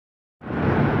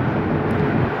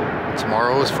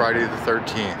Tomorrow is Friday the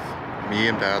 13th. Me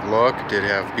and Bad Luck did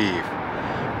have beef.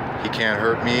 He can't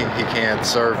hurt me, he can't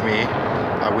serve me.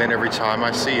 I win every time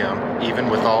I see him, even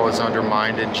with all his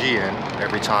undermined and G'ing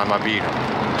every time I beat him.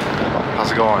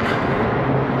 How's it going?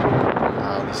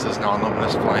 This is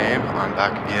Non-Luminous Flame. I'm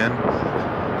back again.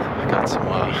 I got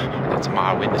some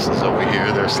eyewitnesses over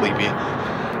here, they're sleepy.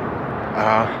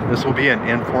 This will be an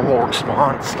informal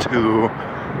response to,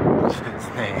 what's his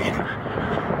name?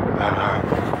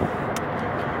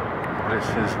 What is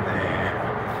his name?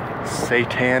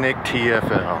 Satanic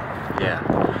TFL.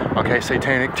 Yeah. Okay,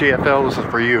 Satanic TFL, this is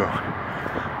for you.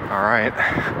 Alright.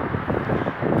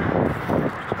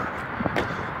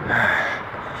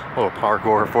 A little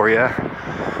parkour for you.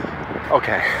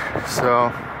 Okay,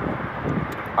 so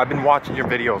I've been watching your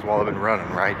videos while I've been running,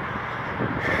 right?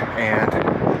 And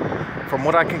from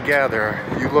what I can gather,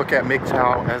 you look at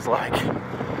MGTOW as like,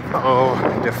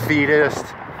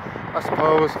 defeatist, I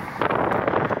suppose.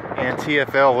 And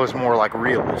TFL is more like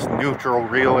realist, neutral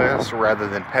realist rather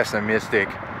than pessimistic,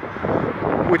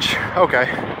 which, okay,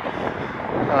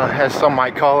 as some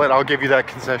might call it, I'll give you that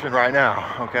concession right now,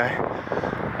 okay?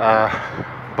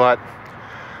 But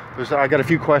I got a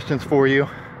few questions for you.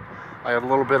 I had a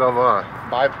little bit of a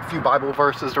few Bible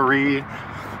verses to read,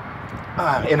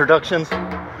 introductions.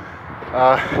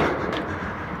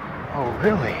 Oh,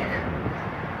 really?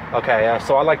 Okay,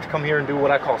 so I like to come here and do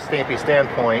what I call Stampy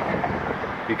Standpoint,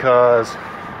 because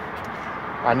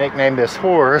I nicknamed this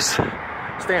horse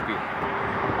Stampy.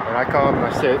 And I come and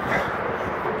I sit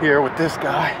here with this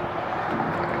guy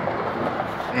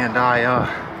and I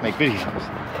make videos.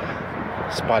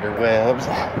 Spider webs,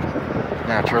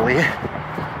 naturally.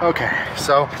 Okay,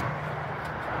 so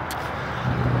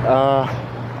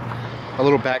a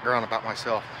little background about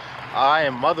myself. I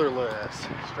am motherless,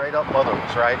 straight up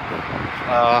motherless, right?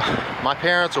 My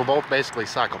parents are both basically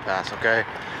psychopaths, okay?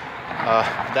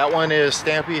 That one is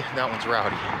Stampy, that one's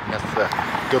Rowdy. That's the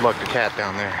good luck the cat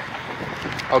down there.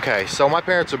 Okay, so my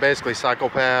parents are basically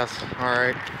psychopaths,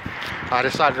 alright? I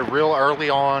decided real early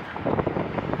on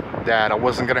that I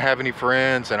wasn't gonna have any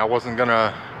friends and I wasn't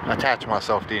gonna attach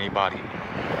myself to anybody,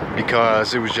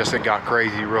 because it got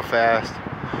crazy real fast.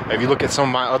 If you look at some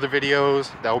of my other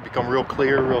videos, that will become real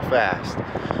clear real fast.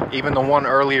 Even the one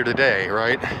earlier today,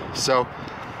 right? So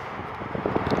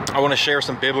I want to share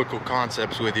some biblical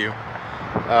concepts with you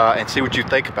and see what you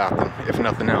think about them, if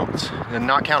nothing else. And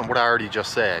not counting what I already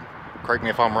just said. Correct me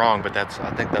if I'm wrong, but I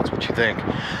think that's what you think.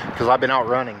 Because I've been out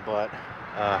running, but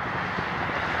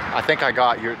I think I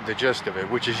got the gist of it,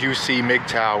 which is you see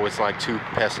MGTOW as like too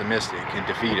pessimistic and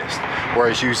defeatist.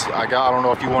 Whereas I don't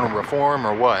know if you want to reform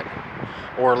or what.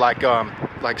 Or like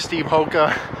Steve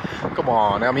Hoka, come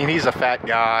on, I mean, he's a fat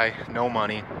guy, no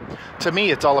money. To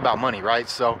me, it's all about money, right?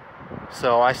 So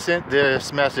I sent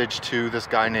this message to this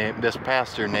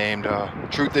pastor named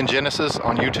Truth in Genesis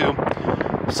on YouTube,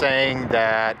 saying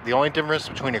that the only difference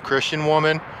between a Christian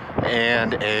woman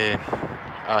and a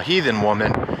heathen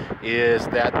woman is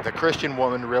that the Christian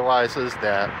woman realizes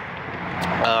that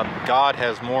God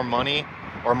has more money,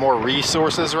 or more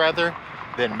resources rather,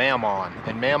 than Mammon.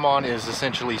 And Mammon is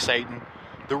essentially Satan,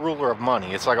 the ruler of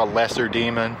money. It's like a lesser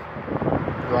demon,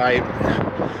 right?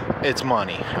 It's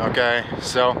money, okay?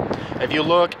 So if you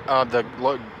look, the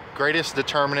greatest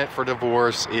determinant for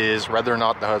divorce is whether or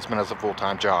not the husband has a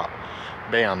full-time job.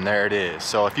 Bam, there it is.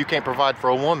 So if you can't provide for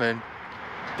a woman,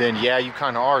 then yeah, you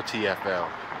kind of are TFL.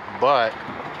 But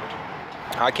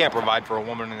I can't provide for a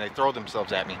woman and they throw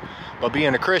themselves at me. But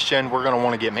being a Christian, we're going to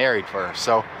want to get married first.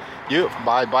 So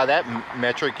by that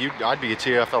metric, I'd be a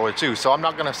TFLer too. So I'm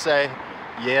not going to say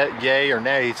yay or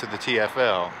nay to the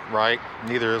TFL, right?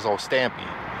 Neither is old Stampy.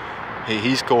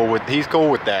 He's cool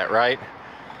with that, right?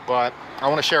 But I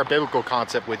want to share a biblical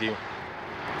concept with you.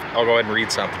 I'll go ahead and read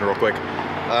something real quick.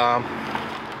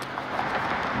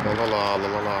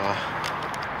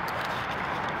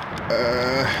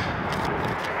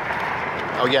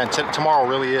 Oh yeah, and tomorrow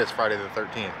really is Friday the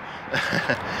 13th.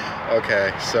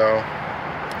 Okay, so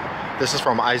this is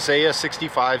from Isaiah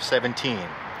 65:17.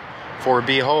 For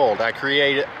behold, I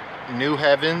create new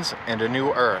heavens and a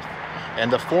new earth,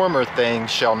 and the former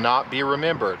things shall not be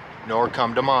remembered, nor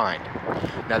come to mind.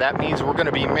 Now that means we're going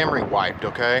to be memory wiped,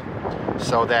 okay?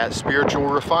 So that spiritual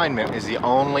refinement is the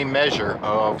only measure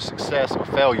of success or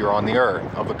failure on the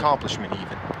earth, of accomplishment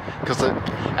even. Because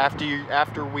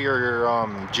after we are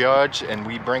judged and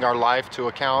we bring our life to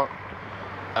account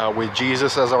with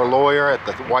Jesus as our lawyer at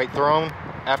the white throne,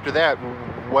 after that,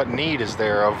 what need is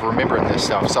there of remembering this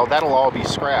stuff? So that'll all be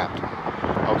scrapped,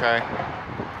 okay?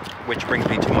 Which brings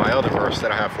me to my other verse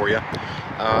that I have for you.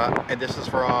 And this is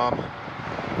from,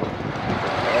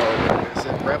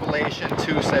 Revelation Revelation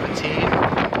 2:17,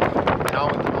 and I'll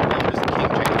use the King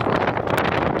James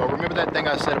Version. But remember that thing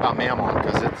I said about mammon,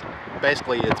 because it's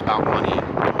about money.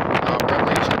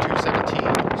 Revelation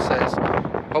 2:17 says,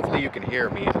 hopefully you can hear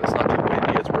me, it's not too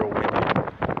windy, it's real windy.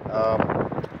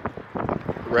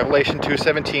 Revelation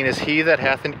 2:17 is, he that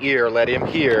hath an ear, let him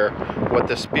hear what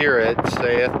the Spirit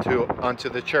saith unto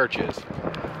the churches.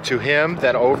 To him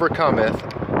that overcometh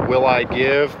will I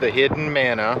give the hidden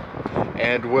manna,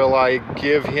 and will I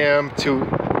give him to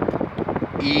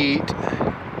eat.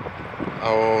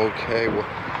 Okay,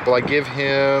 will I give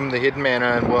him the hidden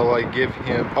manna, and will I give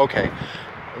him. Okay,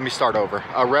 let me start over.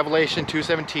 Revelation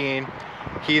 2:17.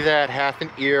 He that hath an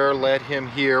ear, let him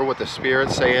hear what the Spirit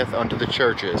saith unto the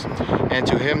churches. And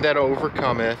to him that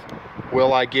overcometh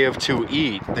will I give to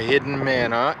eat the hidden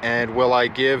manna, and will I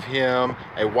give him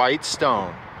a white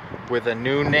stone with a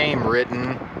new name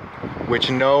written, which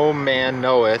no man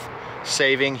knoweth,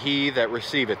 saving he that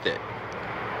receiveth it.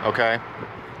 Okay?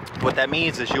 What that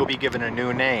means is you'll be given a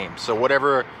new name. So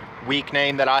whatever weak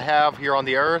name that I have here on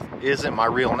the earth isn't my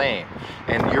real name.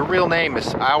 And your real name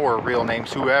is our real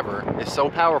names, whoever, is so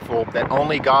powerful that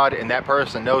only God and that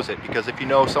person knows it. Because if you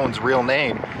know someone's real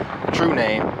name, true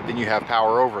name, then you have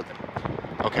power over them.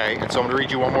 Okay, and so I'm going to read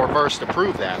you one more verse to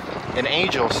prove that. An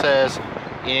angel says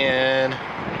in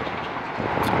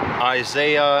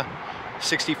Isaiah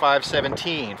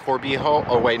 65:17, for behold,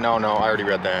 oh wait, no, I already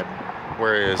read that.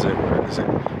 Where is it?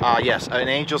 Yes, an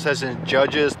angel says in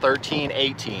Judges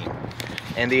 13:18,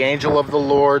 and the angel of the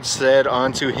Lord said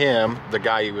unto him, the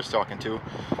guy he was talking to,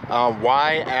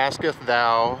 why askest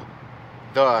thou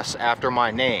thus after my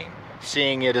name,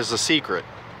 seeing it is a secret?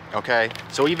 Okay,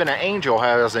 so even an angel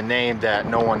has a name that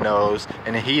no one knows,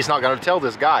 and he's not going to tell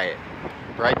this guy it,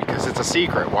 right? Because it's a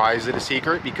secret. Why is it a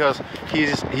secret? Because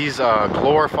he's a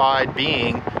glorified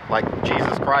being like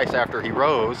Jesus Christ after he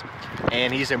rose,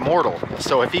 and he's immortal.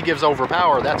 So if he gives over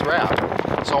power, that's wrath.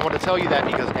 So I want to tell you that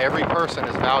because every person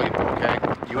is valuable, okay?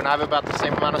 You and I have about the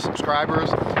same amount of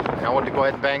subscribers, and I wanted to go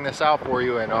ahead and bang this out for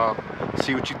you and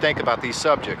see what you think about these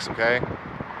subjects, okay?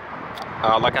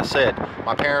 Like I said,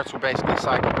 my parents were basically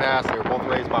psychopaths. They were both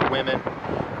raised by women.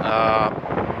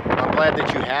 I'm glad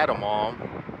that you had a mom.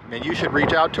 And you should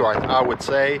reach out to her. I would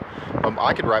say,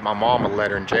 I could write my mom a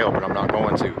letter in jail, but I'm not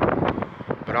going to.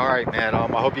 But alright, man, I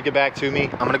hope you get back to me.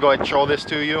 I'm going to go ahead and show this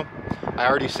to you. I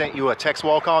already sent you a text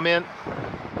wall comment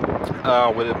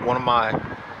with one of my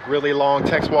really long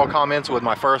text wall comments with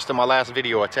my first and my last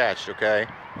video attached, okay,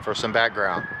 for some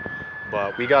background.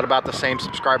 But we got about the same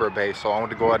subscriber base, so I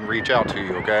wanted to go ahead and reach out to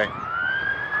you, okay?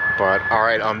 But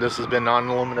alright, this has been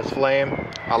Non-Luminous Flame.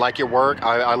 I like your work.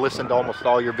 I listened to almost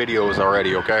all your videos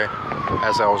already, okay,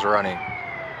 as I was running.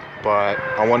 But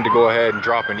I wanted to go ahead and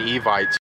drop an Evite